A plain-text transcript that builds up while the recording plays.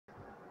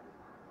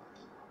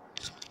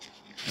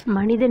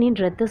மனிதனின்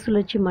இரத்த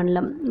சுழற்சி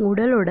மண்டலம்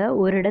உடலோட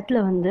ஒரு இடத்துல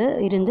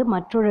இருந்து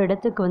மற்றொரு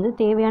இடத்துக்கு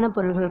தேவையான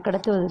பொருள்கள்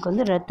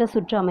கடத்துவதற்கு இரத்த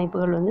சுற்று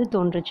அமைப்புகள்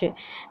தோன்றுச்சு.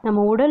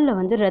 நம்ம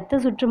உடலில் இரத்த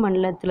சுற்று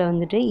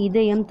மண்டலத்தில்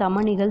இதயம்,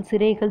 தமனிகள்,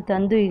 சிரைகள்,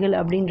 தந்துகிகள்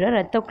அப்படின்ற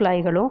இரத்த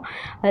குழாய்களும்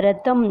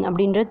இரத்தம்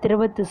அப்படின்ற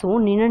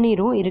திரவத்திசுவும்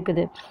நிணநீரும்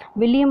இருக்குது.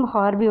 வில்லியம்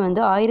ஹார்வி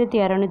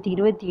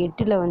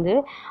 1628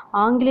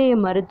 ஆங்கிலேய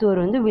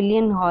மருத்துவர்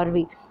வில்லியம்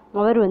ஹார்வி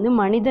அவர்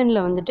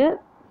மனிதனில்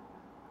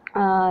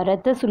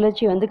இரத்த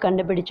சுழற்சி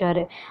கண்டுபிடிச்சார்.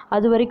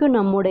 அது வரைக்கும்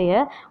நம்முடைய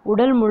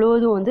உடல்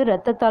முழுவதும்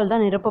இரத்தத்தால்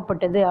தான்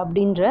நிரப்பப்பட்டது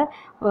அப்படின்ற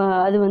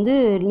அது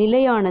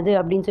நிலையானது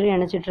அப்படின்னு சொல்லி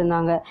நினச்சிட்டு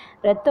இருந்தாங்க.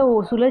 இரத்த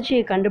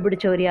சுழற்சியை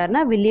கண்டுபிடிச்சவர்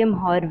யாருன்னா வில்லியம்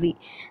ஹார்வி.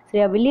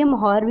 சரியா, வில்லியம்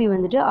ஹார்வி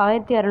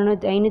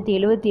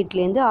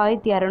 1678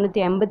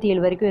 1657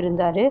 வரைக்கும்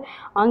இருந்தார்.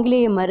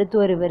 ஆங்கிலேய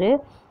மருத்துவர் இவர்.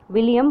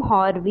 வில்லியம்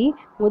ஹார்வி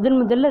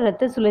முதல்ல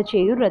இரத்த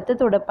சுழற்சியையும்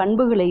இரத்தத்தோட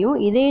பண்புகளையும்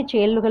இதய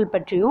செயல்கள்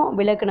பற்றியும்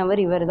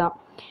விளக்குனவர் இவர் தான்.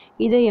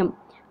 இதயம்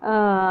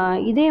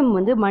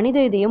மனித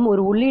இதயம்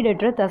ஒரு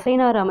உள்ளீடற்ற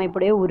தசைநார்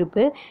அமைப்புடைய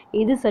உறுப்பு.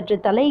 இது சற்று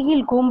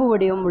தலைகீழ் கூம்பு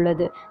வடிவம்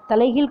உள்ளது.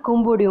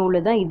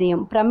 தான்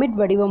இதயம். பிரமிட்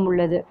வடிவம்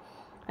உள்ளது.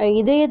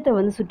 இதயத்தை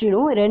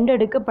சுற்றிலும் 2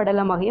 அடுக்கு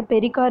படலமாகிய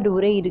பெரிகார்டு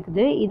உறை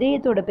இருக்குது.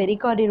 இதயத்தோட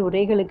பெரிகார்டியல்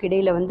உறைகளுக்கு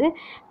இடையில்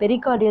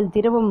பெரிகார்டியல்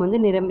திரவம்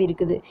நிரம்பி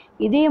இருக்குது.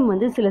 இதயம்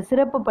சில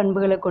சிறப்பு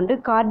பண்புகளை கொண்டு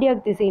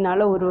கார்டியாக்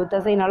தசையினால்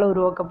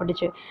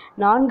உருவாக்கப்பட்டுச்சு.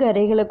 4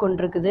 அறைகளை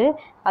கொண்டிருக்குது.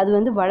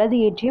 அது வலது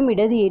ஏற்றியம்,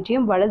 இடது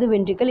ஏற்றியம், வலது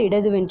வென்ட்ரிக்கல்,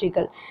 இடது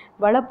வென்ட்ரிக்கல்.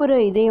 வலப்புற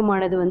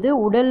இதயமானது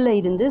உடலில்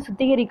இருந்து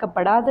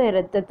சுத்திகரிக்கப்படாத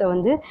இரத்தத்தை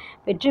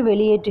பெற்று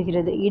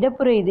வெளியேற்றுகிறது.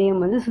 இடப்புற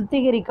இதயம்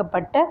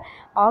சுத்திகரிக்கப்பட்ட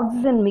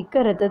ஆக்சிஜன் மிக்க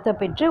இரத்தத்தை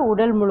பெற்று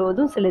உடல்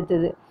முழுவதும்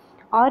செலுத்துது.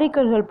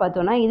 ஆரிக்கல்கள்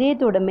பார்த்தோன்னா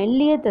இதயத்தோட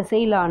மெல்லிய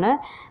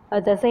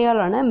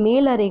தசையாலான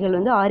மேல் அறைகள்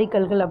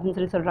ஆரிக்கல்கள் அப்படின்னு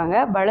சொல்லி சொல்கிறாங்க.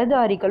 வலது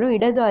ஆரிக்கலும்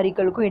இடது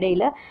ஆரிக்கலுக்கும்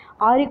இடையில்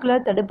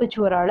ஆரிக்குலர் தடுப்புச்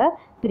சுவரால்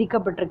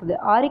பிரிக்கப்பட்டிருக்குது.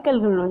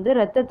 ஆரிக்கல்கள்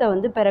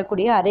இரத்தத்தை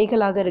பெறக்கூடிய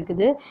அறைகளாக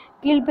இருக்குது.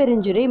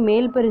 கீழ்பெருஞ்சுரை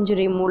மேல்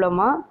பெருஞ்சுரை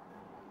மூலமாக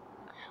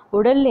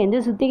உடல்லேருந்து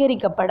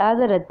சுத்திகரிக்கப்படாத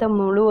இரத்தம்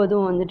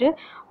முழுவதும்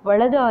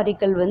வலது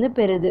ஆரிக்கல்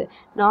பெறுது.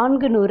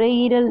 4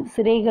 நுரையீரல்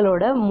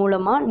சிரைகளோட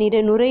மூலமாக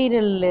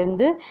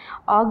நுரையீரலிருந்து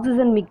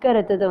ஆக்சிஜன் மிக்க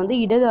இரத்தத்தை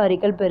இடது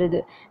ஆரிக்கல் பெறுது.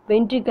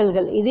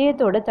 வென்ட்ரிக்கல்கள்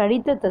இதயத்தோட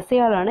தடித்த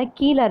தசையாலான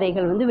கீழ்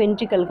அறைகள்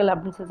வென்ட்ரிக்கல்கள்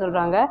அப்படின்னு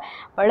சொல்கிறாங்க.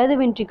 வலது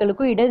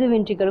வென்ட்ரிக்கலுக்கும் இடது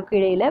வென்ட்ரிக்கலுக்கும்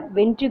இடையில்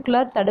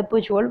வென்ட்ரிகுலர்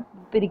தடுப்புச்சுவல்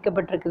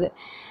பிரிக்கப்பட்டிருக்குது.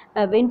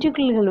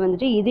 வென்ட்ரிக்கிள்கள்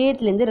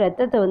இதயத்திலேருந்து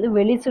இரத்தத்தை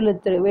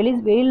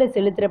வெளியில்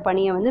செலுத்துகிற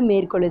பணியை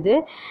மேற்கொள்ளுது.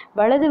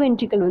 வலது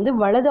வென்ட்ரிக்கல்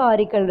வலது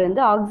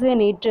ஆரிக்கல்லேருந்து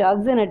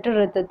ஆக்சிஜனற்ற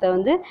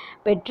இரத்தத்தை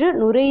பெற்று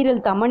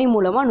நுரையீரல் தமனி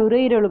மூலமாக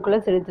நுரையீரலுக்குள்ளே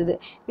செலுத்துது.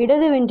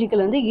 இடது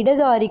வென்ட்ரிக்கல்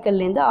இடது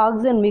ஆரிக்கல்லேருந்து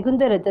ஆக்சிஜன்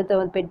மிகுந்த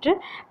இரத்தத்தை பெற்று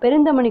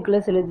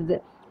பெருந்தமனிக்குள்ளே செலுத்துது.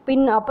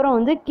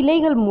 அப்புறம்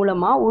கிளைகள்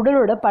மூலமாக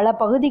உடலோட பல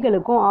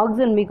பகுதிகளுக்கும்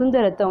ஆக்சிஜன் மிகுந்த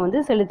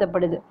இரத்தம்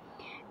செலுத்தப்படுது.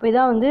 இப்போ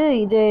இதான்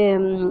இது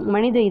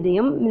மனித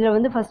இதயம்.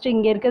 இதில் ஃபஸ்ட்டு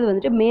இங்கே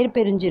இருக்கிறது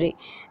மேற்பெருஞ்சுரை.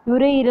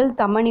 நுரையீரல்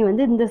தமனி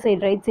இந்த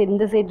சைடு ரைட் சைடு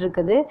இந்த சைடு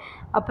இருக்குது.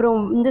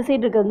 அப்புறம் இந்த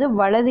சைடு இருக்கிறது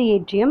வலது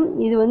ஏற்றியம்.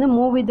 இது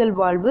மூவிதழ்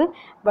வால்வு,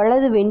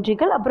 வலது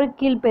வென்ட்ரிக்கல், அப்புறம்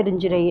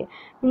கீழ்பெருஞ்சுரை.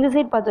 இந்த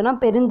சைடு பார்த்தோன்னா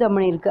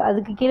பெருந்தமனி இருக்குது.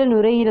 அதுக்கு கீழே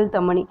நுரையீரல்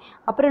தமனி,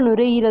 அப்புறம்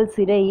நுரையீரல்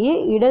சிரை,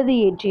 இடது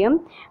ஏற்றியம்,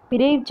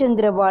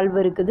 பிறைச்சந்திர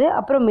வால்வு இருக்குது.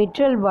 அப்புறம்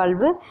மிட்ரல்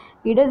வால்வு,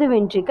 இடது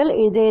வென்ட்ரிக்கல்,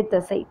 இதய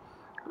தசை.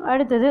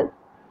 அடுத்தது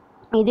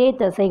இதய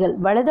தசைகள்.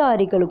 வலது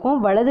ஆரிக்கலுக்கும்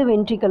வலது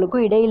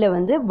வென்ட்ரிக்கலுக்கும் இடையில்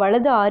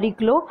வலது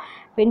ஆரிக்குலோ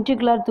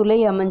வென்ட்ரிகுலர் துளை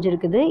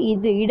அமைஞ்சிருக்குது.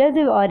 இது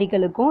இடது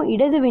ஆரிக்கலுக்கும்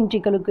இடது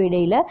வென்ட்ரிக்கலுக்கும்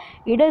இடையில்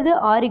இடது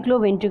ஆரிக்குலோ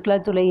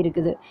வென்ட்ரிகுலர் துளை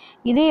இருக்குது.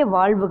 இதய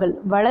வால்வுகள்.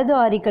 வலது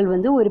ஆரிக்கல்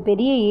ஒரு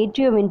பெரிய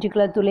ஏற்றியோ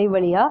வென்ட்ரிகுலர் துளை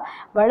வழியாக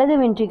வலது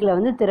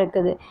வென்ட்ரிக்கலை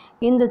திறக்குது.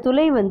 இந்த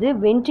துளை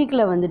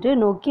வென்ட்ரிக்கலை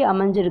நோக்கி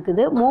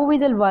அமைஞ்சிருக்குது.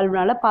 மூவிதழ்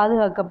வால்வுனால்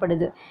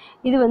பாதுகாக்கப்படுது.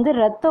 இது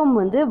இரத்தம்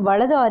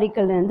வலது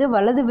ஆரிக்கல்லேருந்து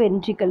வலது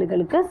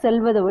வென்ட்ரிக்கல்களுக்கு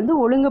செல்வதை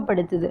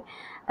ஒழுங்குபடுத்துது.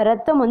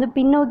 இரத்தம்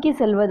பின்னோக்கி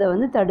செல்வதை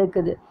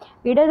தடுக்குது.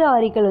 இடது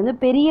ஆரிக்கல்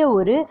பெரிய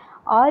ஒரு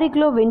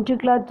ஆரிக்குலோ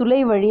வென்ட்ரிகுலர் துளை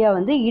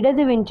வழியாக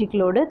இடது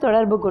வென்ட்ரிக்கலோடு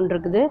தொடர்பு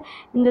கொண்டிருக்குது.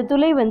 இந்த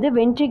துளை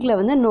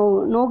வென்ட்ரிக்கலை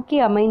நோக்கி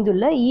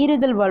அமைந்துள்ள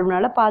ஈறுதல்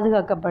வால்வுனால்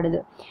பாதுகாக்கப்படுது.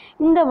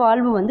 இந்த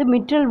வால்வு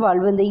மிட்ரல்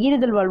வால்வு. இந்த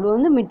ஈறுதல்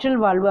வால்வு மிட்ரல்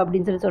வால்வு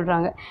அப்படின்னு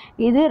சொல்கிறாங்க.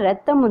 இது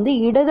இரத்தம்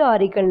இடது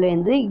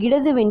ஆரிக்கல்லேருந்து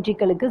இடது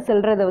வென்ட்ரிக்கலுக்கு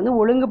செல்றதை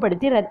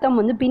ஒழுங்குபடுத்தி இரத்தம்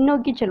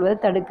பின்னோக்கி செல்வதை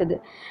தடுக்குது.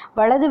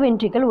 வலது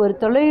வென்ட்ரிக்கல் ஒரு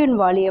தொலைவின்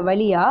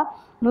வழியாக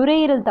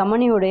நுரையீரல்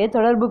தமனியுடைய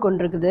தொடர்பு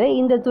கொண்டிருக்குது.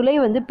 இந்த துளை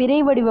பிறை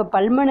வடிவ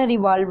பல்மனரி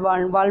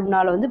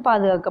வால்வுனால்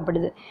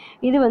பாதுகாக்கப்படுது.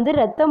 இது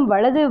இரத்தம்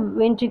வலது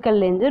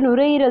வென்ட்ரிக்கல்லேருந்து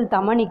நுரையீரல்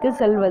தமனிக்கு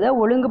செல்வதை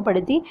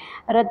ஒழுங்குபடுத்தி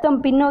இரத்தம்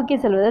பின்னோக்கி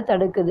செல்வதை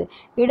தடுக்குது.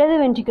 இடது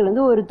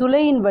வென்ட்ரிக்கல் ஒரு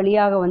துளையின்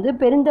வழியாக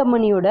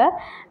பெருந்தமனியோட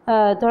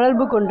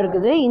தொடர்பு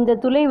கொண்டிருக்குது. இந்த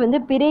துளை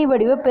பிறை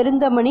வடிவ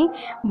பெருந்தமனி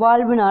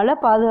வால்வுனால்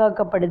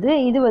பாதுகாக்கப்படுது.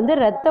 இது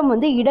இரத்தம்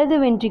இடது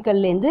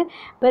வென்ட்ரிக்கல்லேருந்து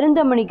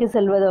பெருந்தமனிக்கு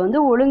செல்வதை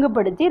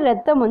ஒழுங்குபடுத்தி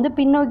இரத்தம்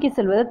பின்னோக்கி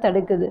செல்வதை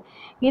தடுக்குது.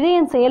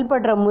 இதயம்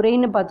செயல்படுற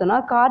முறைன்னு பார்த்தோன்னா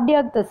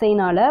கார்டியாக்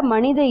தசையினால்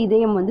மனித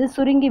இதயம்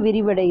சுருங்கி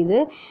விரிவடையுது.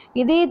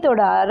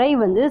 இதயத்தோட அறை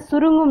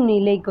சுருங்கும்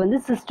நிலைக்கு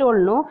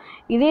சிஸ்டோல்னும்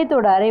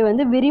இதயத்தோட அறை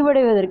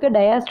விரிவடைவதற்கு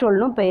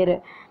டயாஸ்டோல்னும் பெயர்.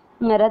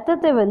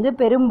 ரத்தத்தை வந்து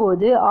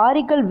பெறும்போது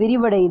ஆரிக்கல்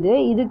விரிவடையுது.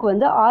 இதுக்கு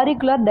வந்து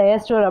ஆரிக்குலர்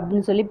டயஸ்டோல்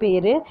அப்படின்னு சொல்லி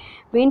பேர்.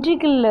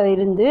 வென்ட்ரிக்கிளில்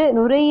இருந்து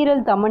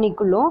நுரையீரல்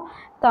தமனிக்குள்ளும்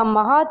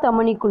மகா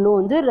தமனிக்குள்ளும்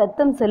வந்து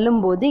ரத்தம்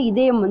செல்லும்போது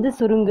இதயம் வந்து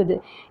சுருங்குது.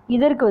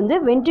 இதற்கு வந்து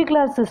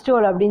வென்ட்ரிகுலர்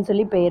சிஸ்டோல் அப்படின்னு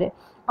சொல்லி பெயர்.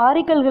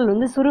 ஆரிக்கல்கள்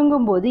வந்து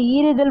சுருங்கும் போது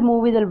ஈரிதழ்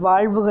மூவிதழ்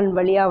வாழ்வுகள்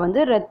வழியாக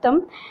வந்து ரத்தம்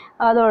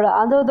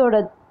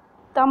அதோட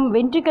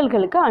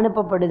வென்ட்ரிக்கல்களுக்கு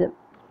அனுப்பப்படுது.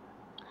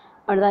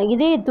 அதுதான்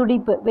இதய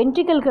துடிப்பு.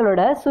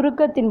 வென்ட்ரிக்கல்களோட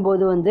சுருக்கத்தின்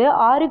போது வந்து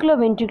ஆரிக்குலோ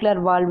வென்ட்ரிகுலர்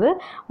வால்வு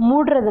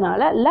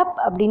மூடுறதுனால லப்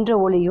அப்படின்ற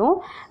ஒலியும்,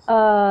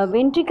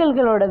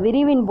 வென்ட்ரிக்கல்களோட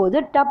விரிவின் போது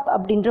டப்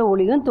அப்படின்ற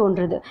ஒலியும்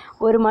தோன்றுது.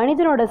 ஒரு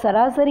மனிதனோட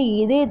சராசரி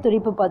இதய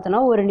துடிப்பு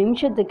பார்த்தோன்னா ஒரு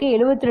நிமிஷத்துக்கு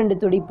 72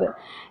 துடிப்பு.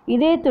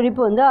 இதய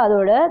துடிப்பு வந்து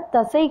அதோட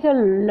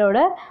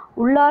தசைகளோட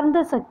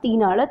உள்ளார்ந்த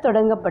சக்தியினால்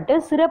தொடங்கப்பட்டு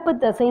சிறப்பு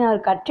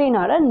தசைநார்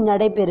கற்றையினால்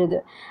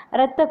நடைபெறுது.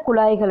 இரத்த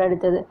குழாய்கள்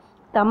அடுத்தது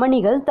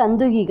தமனிகள்,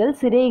 தந்துகிகள்,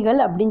 சிரைகள்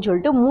அப்படின்னு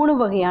சொல்லிட்டு 3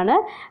 வகையான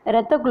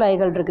இரத்த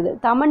குழாய்கள் இருக்குது.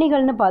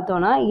 தமனிகள்னு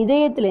பார்த்தோன்னா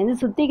இதயத்திலேருந்து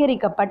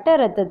சுத்திகரிக்கப்பட்ட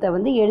இரத்தத்தை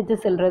வந்து எடுத்து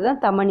செல்கிறது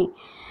தான் தமனி.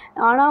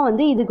 ஆனால்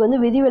வந்து இதுக்கு வந்து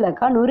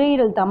விதிவிலக்கா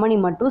நுரையீரல் தமனி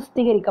மட்டும்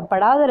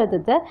சுத்திகரிக்கப்படாத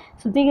இரத்தத்தை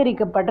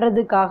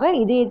சுத்திகரிக்கப்படுறதுக்காக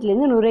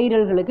இதயத்திலேருந்து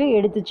நுரையீரல்களுக்கு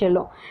எடுத்து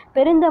செல்லும்.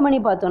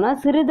 பெருந்தமனி பார்த்தோன்னா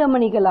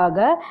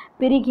சிறுதமனிகளாக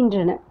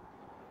பிரிக்கின்றன.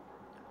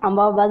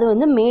 அது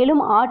வந்து மேலும்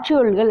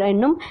ஆற்றியோல்கள்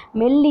என்னும்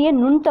மெல்லிய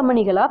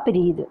நுண்தமனிகளாக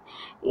பிரியுது.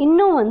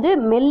 இன்னும் வந்து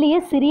மெல்லிய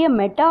சிறிய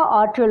மெட்டா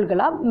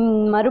ஆற்றியோல்களாக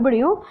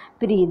மறுபடியும்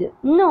பிரியுது.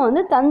 இன்னும்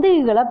வந்து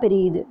தந்துகிகளாக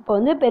பிரியுது. இப்போ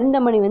வந்து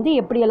பெருந்தமனி வந்து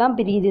எப்படியெல்லாம்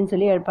பிரியுதுன்னு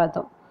சொல்லி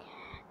பார்த்தோம்.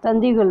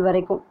 தந்துகிகள்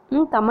வரைக்கும்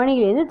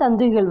தமனியிலேருந்து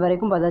தந்துகிகள்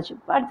வரைக்கும் பார்த்தாச்சு.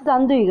 அடுத்து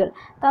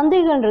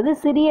தந்துகிகள்ன்றது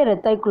சிறிய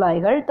இரத்த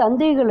குழாய்கள்.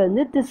 தந்துகிகள்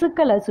வந்து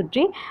திசுக்களை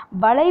சுற்றி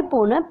வலை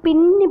போன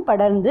பின்னி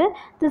படர்ந்து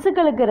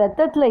திசுக்களுக்கு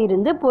இரத்தத்தில்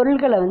இருந்து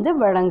பொருட்களை வந்து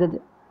வழங்குது.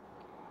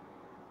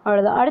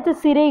 அவ்வளோதான். அடுத்து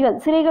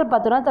சிரைகள்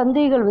பார்த்தோன்னா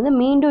தந்துகிகள் வந்து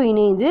மீண்டும்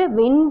இணைந்து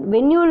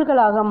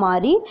வெந்நூல்களாக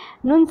மாறி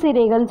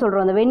நுண்சிரைகள்னு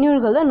சொல்கிறோம். அந்த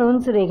வெந்நூல்கள் தான்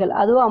நுண்சிரைகள்.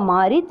 அதுவாக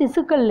மாறி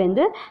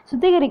திசுக்கள்லேருந்து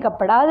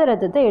சுத்திகரிக்கப்படாத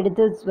இரத்தத்தை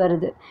எடுத்து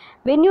வருது.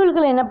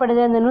 வெந்நூல்கள் என்ன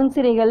பண்ணுது? அந்த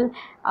நுண்சிரைகள்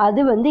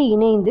அது வந்து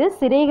இணைந்து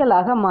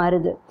சிரைகளாக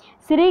மாறுது.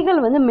 சிரைகள்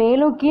வந்து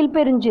மேலும்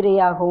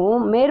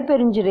கீழ்பெருஞ்சிரையாகவும்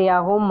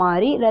மேற்பெருஞ்சிரையாகவும்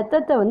மாறி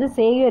இரத்தத்தை வந்து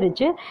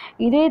சேகரித்து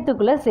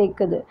இதயத்துக்குள்ளே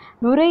சேர்க்குது.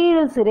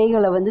 நுரையீரல்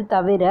சிரைகளை வந்து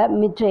தவிர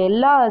மிச்ச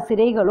எல்லா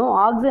சிரைகளும்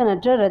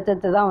ஆக்சிஜனற்ற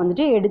இரத்தத்தை தான்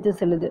வந்துட்டு எடுத்து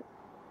செல்லுது.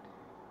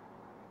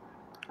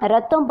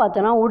 ரத்தம்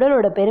பார்த்தோன்னா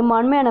உடலோட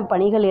பெரும்பான்மையான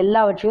பணிகள்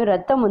எல்லாவற்றையும்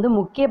ரத்தம் வந்து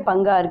முக்கிய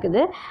பங்காக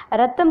இருக்குது.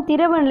 ரத்தம்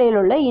திரவ நிலையில்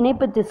உள்ள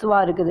இணைப்பு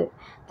திசுவாக இருக்குது.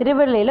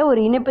 திரவ நிலையில் ஒரு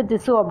இணைப்பு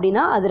திசு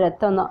அப்படின்னா அது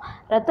ரத்தம் தான்.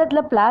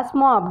 ரத்தத்தில்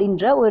பிளாஸ்மா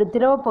அப்படின்ற ஒரு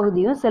திரவ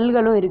பகுதியும்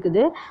செல்களும்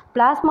இருக்குது.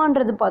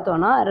 பிளாஸ்மான்றது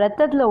பார்த்தோன்னா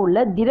ரத்தத்தில்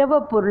உள்ள திரவ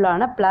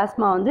பொருளான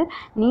பிளாஸ்மா வந்து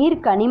நீர்,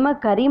 கனிம,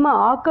 கரிம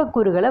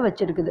ஆக்கக்கூறுகளை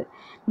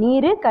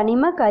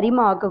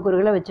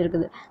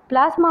வச்சுருக்குது.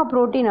 பிளாஸ்மா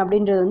புரோட்டீன்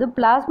அப்படின்றது வந்து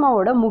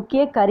பிளாஸ்மாவோட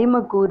முக்கிய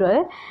கரிமக்கூறு.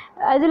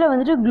 அதில்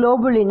வந்துட்டு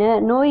குளோபுலின்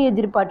நோய்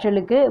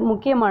எதிர்ப்பாற்றலுக்கு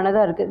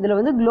முக்கியமானதாக இருக்குது. இதில்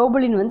வந்து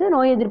குளோபுலின் வந்து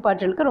நோய்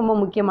எதிர்ப்பாற்றலுக்கு ரொம்ப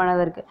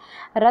முக்கியமானதாக இருக்குது.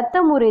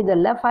 இரத்த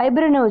முறைதலில்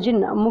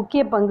ஃபைப்ரினோஜின்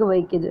முக்கிய பங்கு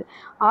வகிக்குது.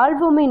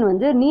 ஆல்புமின்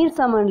வந்து நீர்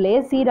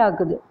சமநிலையை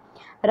சீராக்குது.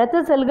 இரத்த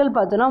செல்கள்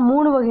பார்த்தோன்னா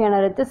 3 வகையான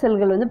இரத்த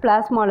செல்கள் வந்து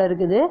பிளாஸ்மாவில்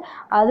இருக்குது.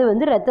 அது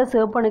வந்து இரத்த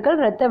சிவப்பணுக்கள்,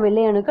 இரத்த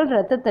வெள்ளை அணுக்கள்,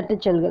 இரத்த தட்டு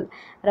செல்கள்.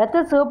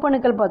 இரத்த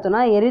சிவப்பணுக்கள்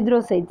பார்த்தோன்னா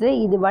எரித்ரோசைட்ஸு.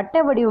 இது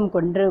வட்ட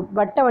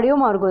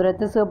வடிவமாக இருக்கும்.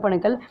 இரத்த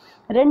சிவப்பணுக்கள்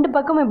 2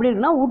 பக்கம் எப்படி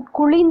இருக்குன்னா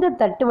உட்குழிந்த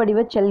தட்டு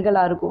வடிவ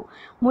செல்களாக இருக்கும்.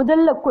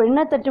 முதல்ல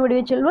என்ன தட்டு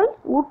வடிவ செல்கள்?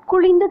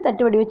 உட்குழிந்த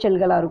தட்டு வடிவ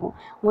செல்களாக இருக்கும்.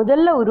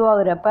 முதல்ல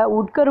உருவாகிறப்ப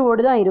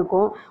உட்கருவோடு தான்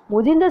இருக்கும்.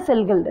 முதிர்ந்த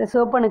செல்கள்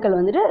சிவப்பணுக்கள்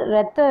வந்துட்டு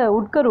இரத்த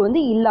உட்கரு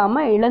வந்து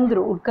இல்லாமல்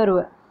இழந்துரும்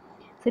உட்கருவை.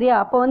 சரியா?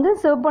 அப்போ வந்து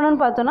சிவப்பணுன்னு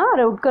பார்த்தோன்னா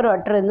உட்கரு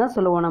அற்றதுன்னு தான்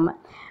சொல்லுவோம் நம்ம.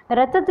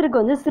 இரத்தத்திற்கு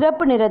வந்து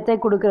சிறப்பு நிறத்தை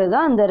கொடுக்கறது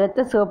தான் அந்த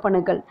இரத்த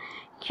சிவப்பணுக்கள்.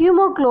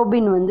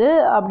 ஹீமோக்ளோபின்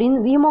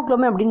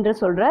அப்படின்ற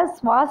சொல்கிற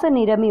சுவாச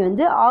நிறமி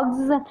வந்து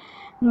ஆக்சிஜன்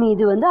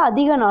மீது வந்து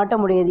அதிக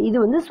நாட்டமுடையது. இது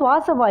வந்து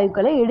சுவாச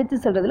வாயுக்களை எடுத்து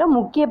செல்றதுல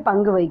முக்கிய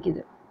பங்கு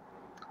வகிக்குது.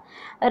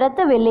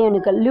 இரத்த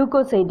வெள்ளையணுக்கள்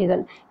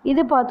லியூக்கோசைட்டுகள்.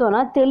 இது பார்த்தோன்னா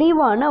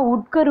தெளிவான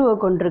உட்கருவை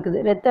கொண்டிருக்குது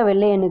இரத்த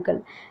வெள்ளையணுக்கள்.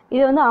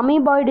 இது வந்து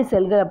அமீபாய்டு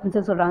செல்கள் அப்படின்னு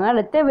சொல்லி சொல்கிறாங்க.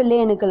 இரத்த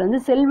வெள்ளையணுக்கள் வந்து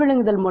செல்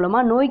விழுங்குதல்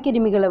மூலமாக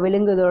நோய்க்கிருமிகளை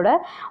விழுங்குவதோட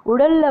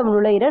உடலில்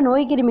நுழையிற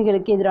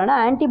நோய்க்கிருமிகளுக்கு எதிரான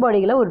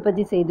ஆன்டிபாடிகளை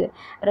உற்பத்தி செய்யுது.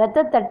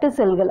 இரத்த தட்டு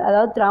செல்கள்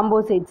அதாவது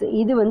த்ராம்போசைட்ஸ்.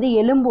 இது வந்து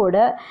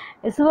எலும்போட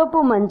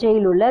சிவப்பு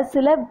மஞ்சையில் உள்ள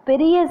சில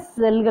பெரிய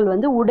செல்கள்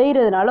வந்து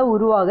உடைகிறதுனால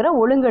உருவாகிற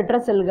ஒழுங்கற்ற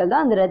செல்கள்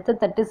தான் அந்த இரத்த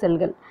தட்டு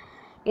செல்கள்.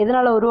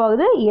 எதனால்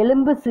உருவாகுது?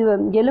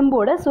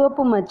 எலும்போட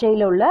சிவப்பு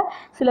மச்சையில் உள்ள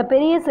சில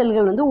பெரிய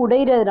செல்கள் வந்து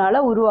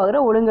உடைகிறதுனால உருவாகிற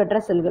ஒழுங்கற்ற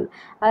செல்கள்.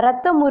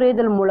 இரத்த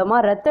முறைதல்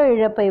மூலமாக இரத்த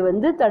இழப்பை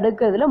வந்து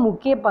தடுக்கிறதுல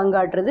முக்கிய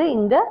பங்காற்றுது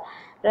இந்த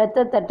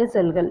இரத்த தட்டு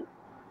செல்கள்.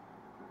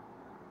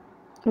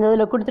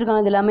 இதில்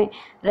கொடுத்துருக்காங்க. இது எல்லாமே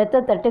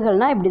இரத்த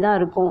தட்டுகள்னால் இப்படி தான்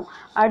இருக்கும்.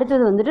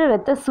 அடுத்தது வந்துட்டு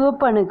இரத்த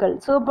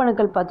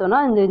சிவப்பணுக்கள்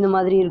பார்த்தோன்னா இந்த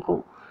மாதிரி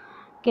இருக்கும்.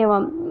 ஓகேவா?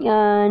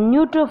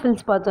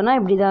 நியூட்ரோஃபில்ஸ் பார்த்தோன்னா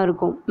இப்படி தான்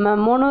இருக்கும்.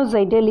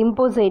 மோனோசைட்டு,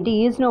 லிம்போசைட்டு,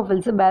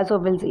 ஈஸ்னோஃபில்ஸு,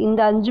 பேசோஃபில்ஸ் இந்த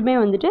 5மே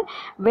வந்துட்டு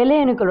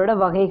வெள்ளையணுக்களோட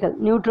வகைகள்.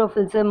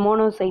 நியூட்ரோஃபில்ஸு,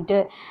 மோனோசைட்டு,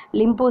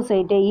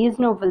 லிம்போசைட்டு,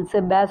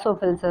 ஈஸ்னோஃபில்ஸு,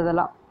 பேசோஃபில்ஸ்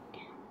அதெல்லாம்.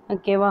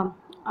 ஓகேவா?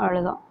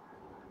 அவ்வளோதான்.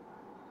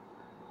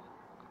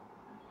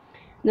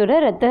 இதோட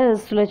ரத்த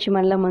சுழற்சி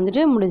மண்டலம்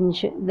வந்துட்டு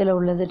முடிஞ்சிச்சு இதில்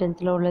உள்ளது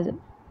 10th உள்ளது.